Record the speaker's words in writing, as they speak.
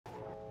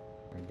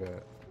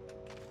bet.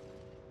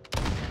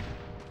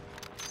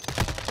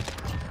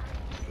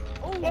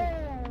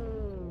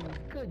 Oh,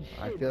 good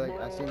shit. I feel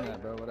like I seen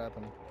that, bro. What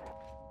happened?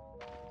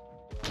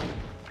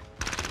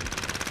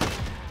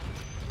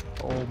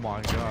 Oh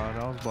my god,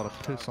 I was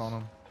about to piss on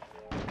him.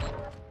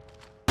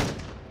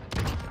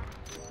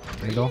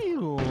 Middle.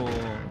 Ew,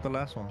 the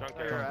last one. Drunk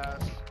your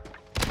ass.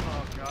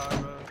 Oh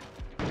god, bro.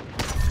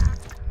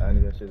 I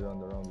knew that shit on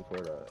the round before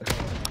that.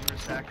 You were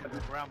sacking the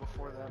ground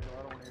before that, bro.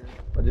 I don't want to hear it.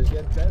 But just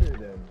get better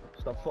then.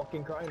 Stop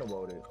fucking crying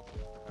about it.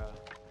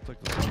 It's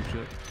like the same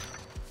shit.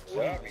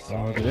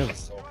 Oh, look at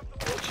this.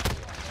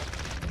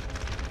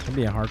 Should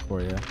be a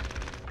hardcore, yeah.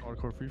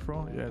 Hardcore free for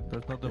all? Yeah,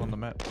 there's nothing on the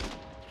map.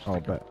 Oh,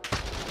 bet.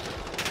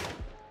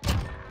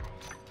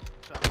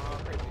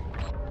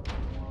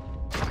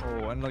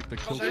 Oh, and like the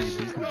kill feed,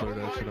 you can blur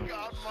that shit up.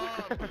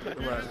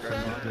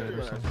 Dead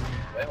or something.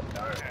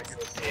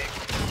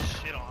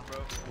 Shit on, bro.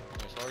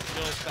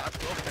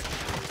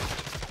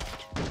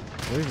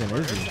 Where even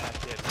is he?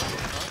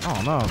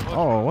 Oh, no.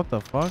 Oh, what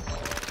the fuck?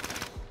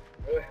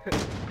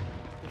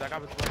 That guy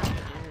was playing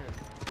in here.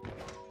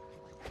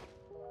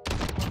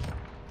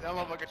 That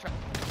motherfucker tried.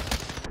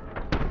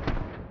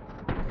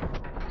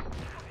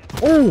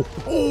 Oh!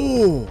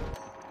 Oh!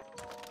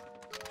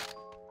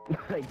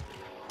 Like,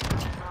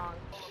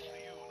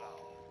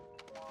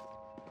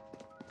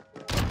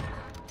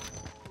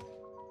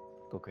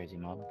 go crazy,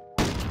 mom.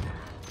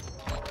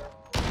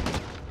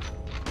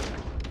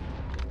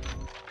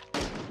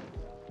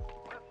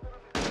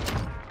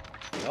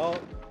 Oh.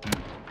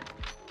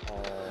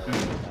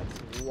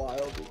 That's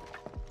wild.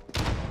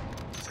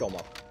 Let's go,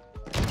 Mob.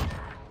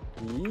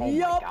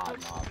 Yup.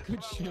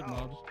 Good shit,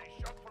 Mob.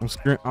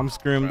 I'm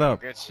screamed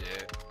up. Good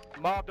shit.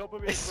 Mob, don't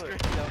put me in the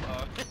clip.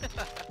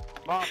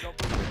 Mob, don't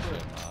put me in the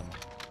clip.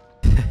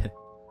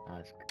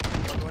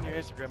 I'm on your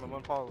Instagram, I'm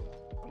unfollowing.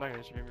 I'm not your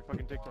Instagram, your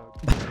fucking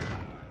TikTok.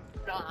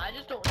 Nah, I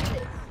just don't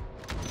hit it.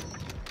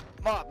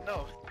 Mob,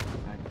 no.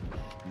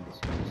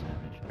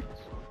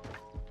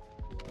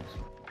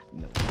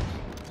 No, that's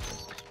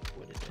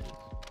what it is.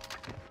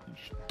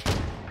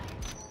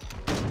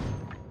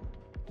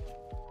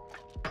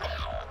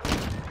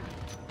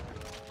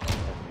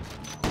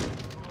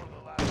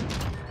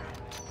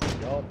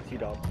 Yup,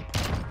 teed up.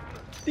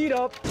 Teed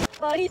up!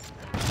 Nice.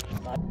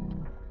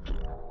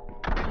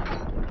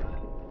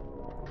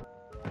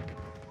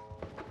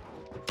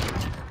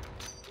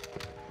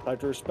 I have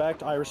to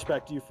respect. I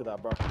respect you for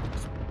that, bro.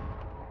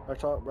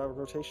 Back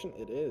rotation?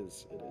 It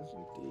is. It is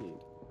indeed.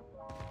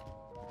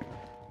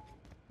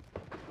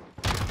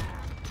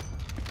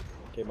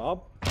 Okay,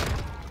 Mob.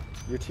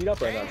 You're teed up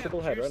right now.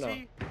 Triple head right now.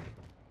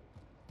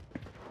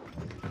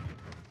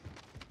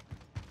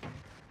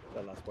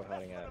 That last boy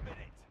hiding at.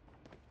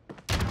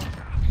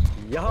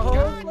 Yo,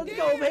 let's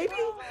go, baby!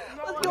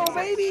 Let's go,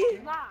 baby!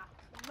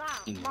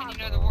 And you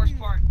know the worst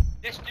part?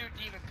 This dude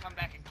didn't even come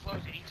back and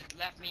close it. He just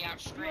left me out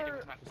straight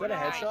with my Is that a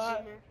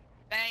headshot?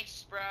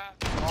 Thanks, bro.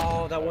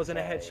 Oh, that wasn't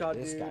a headshot,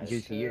 This dude. guy's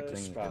Juicy, you're clean,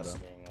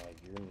 disgusting.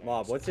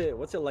 Mob, what's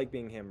it like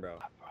being him, bro?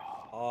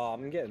 Oh,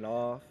 I'm getting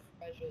off.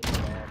 Jeez.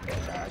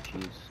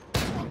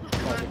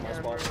 Take my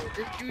spot.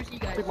 This juicy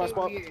guy's Take my so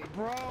spot. weird.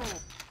 Bro!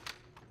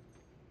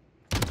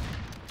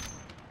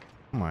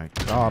 Oh my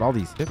god, all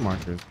these hit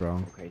markers, bro.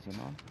 Go crazy,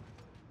 mom.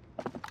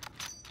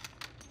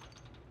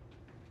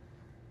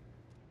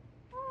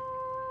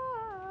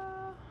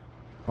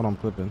 Hold on,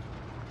 clipping.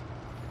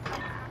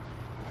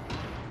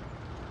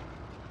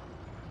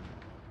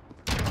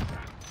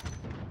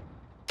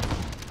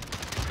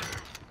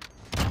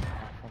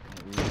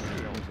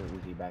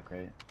 Uzi back,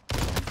 right?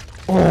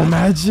 Oh,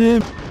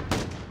 imagine!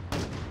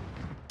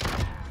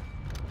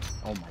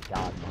 Oh my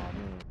god, mom.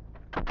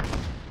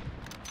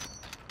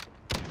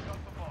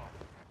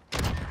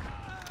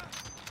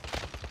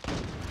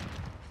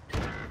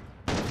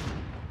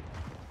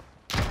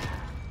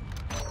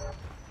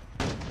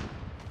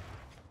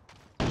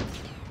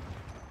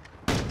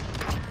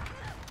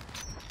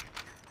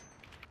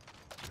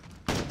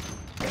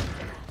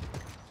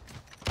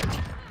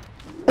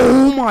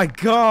 Oh my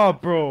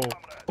god, bro!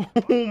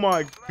 Oh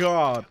my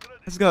god!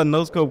 This got a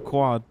no-scope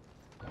quad.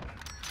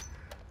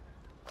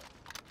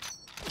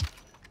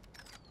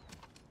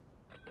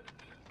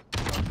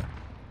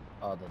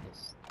 Oh, that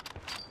is.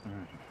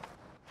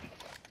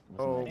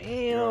 Oh,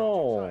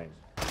 Damn!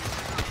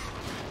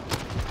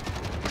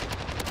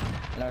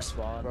 In our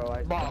spawn. bro,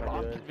 I Mob,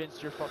 I'm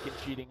convinced you're fucking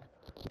cheating.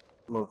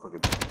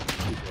 Motherfucker.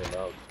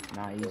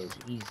 Nah,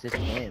 he's just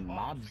him.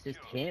 Mob's just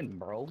him,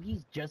 bro.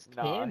 He's just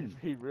Nah, him.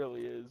 he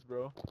really is,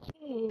 bro.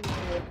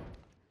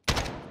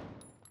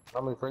 How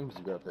many frames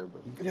you got there,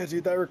 bro? Yeah,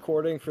 dude, that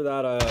recording for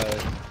that,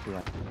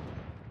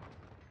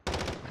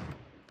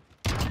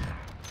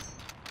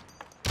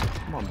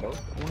 Come on, bro. I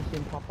want to see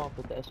him pop off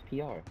with the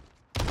SPR.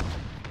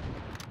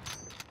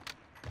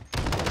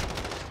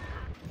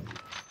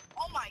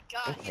 Oh my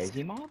god, Go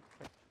crazy, Mob?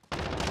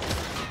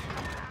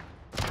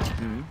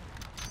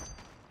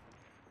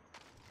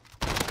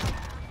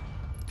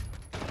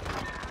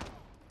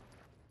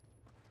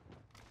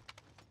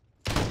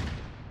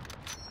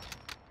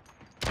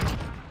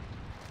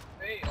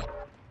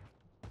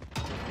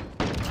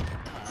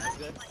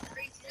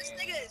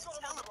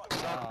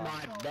 Suck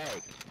my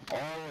dick. All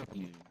of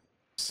you.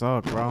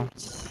 Suck, bro.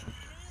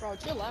 Bro,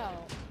 chill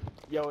out.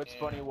 Yo, it's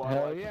funny why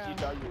Hell I yeah. you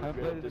thought you were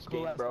good at this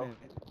game, bro.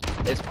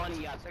 It's funny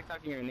you got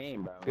TikTok in your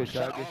name, bro. Good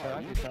shot, good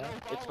shot, good shot.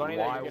 It's funny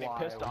that you're getting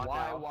pissed on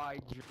now.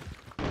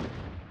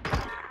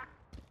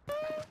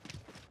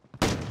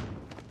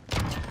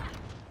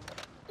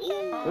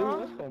 Ooh,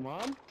 let's go,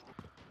 mom.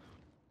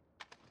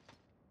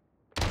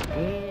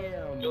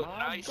 Damn, Yo, mom.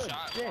 nice Good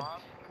shot, shit. Mom.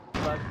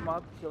 Left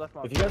mob, you left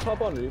mob. If you guys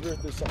hop on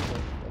reboot, there's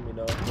something. Let me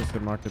know. Just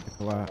hit market the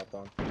collab. Hop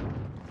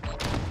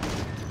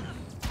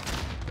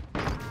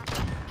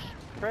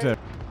on. Tip.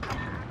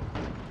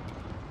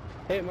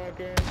 Hey,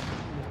 marker.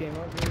 This game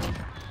over.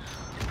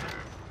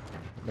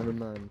 Never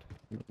mind.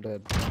 I'm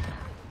dead.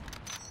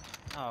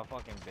 Oh,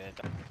 fucking bitch.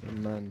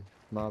 Never mind.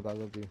 Mob, I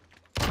love you.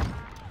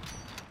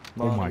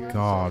 Oh my you're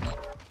god. insane.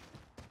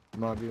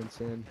 Mob, you're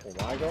insane.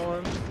 Am I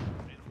going?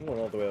 I'm going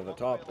all the way to the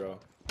top, bro.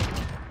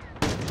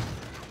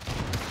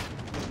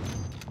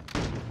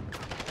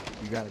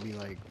 You gotta be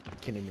like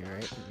kidding me,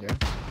 right? Yeah.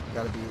 You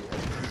gotta be.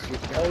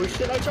 Oh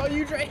shit, I saw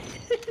you, Dre!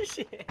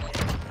 Shit.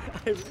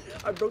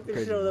 I broke the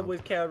Crazy, shit out of that man.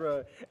 boy's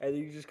camera, and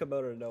you just come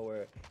out of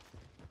nowhere.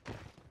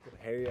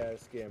 Hairy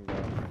ass skin, bro.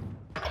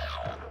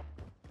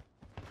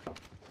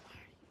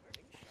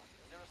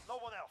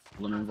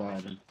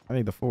 I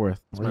need the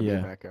fourth. This Where might you be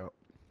at? back out.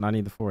 No, I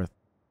need the fourth.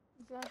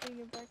 He's not gonna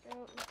get back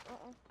out.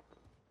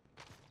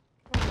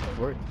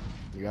 Fourth.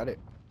 You got it.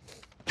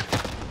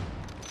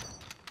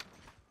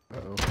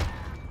 Uh-oh.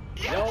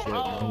 Yo, Shit,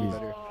 no,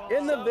 better.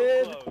 in the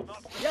vid!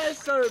 Yes,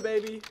 sir,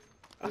 baby!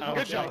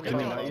 Good job, Can good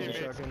we job, not use a teammates.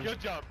 shotgun? Good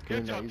job, Can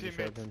good we job, not use a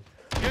teammates. shotgun?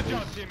 Good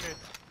job,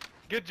 teammates.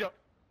 Good job.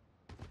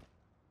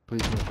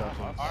 Please no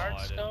shotgun.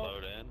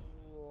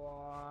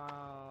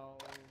 Wow.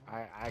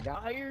 I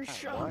got Fire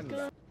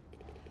shotgun.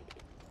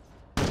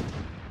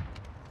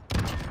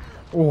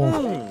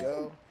 Oh, There you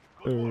go.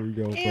 there we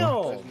go, bro.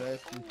 Ew!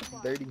 That's nasty.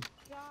 Dirty.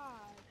 God.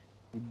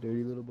 You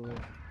dirty little boy.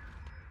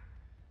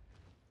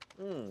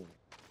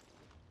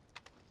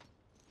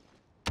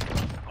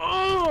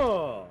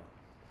 Oh!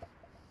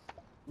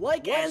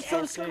 Like and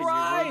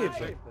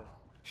subscribe!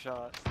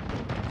 Shot.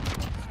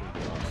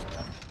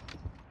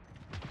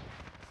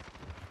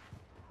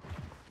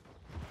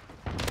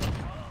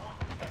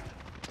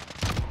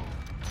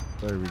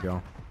 There we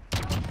go.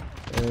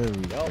 There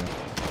we go.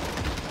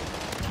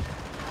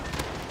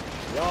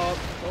 Yup,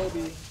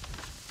 Kobe.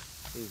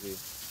 Easy.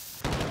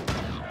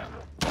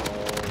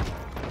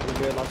 You're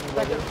good, lots of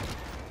brother.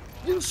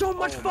 You're so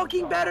much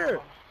fucking better!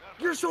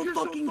 You're so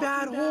fucking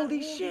bad,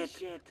 holy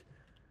shit!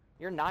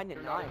 You're 9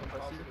 and 9,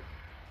 pussy.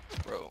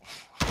 Bro.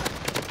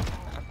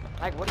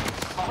 Like, what are you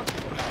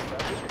talking about, bro?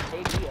 Get your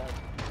KD up.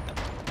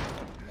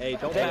 Hey,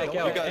 don't back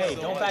out. Hey,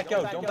 don't back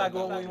out. Don't back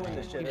out when we win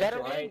this shit. You better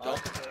right? win.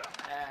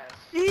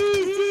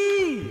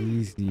 Easy!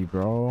 Easy,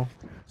 bro.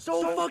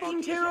 So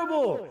fucking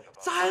terrible!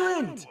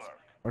 Silent!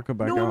 I could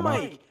back No out now.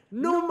 mic!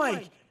 No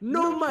mic!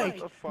 No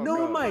mic!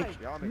 No mic!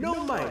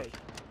 No mic!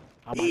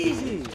 Easy!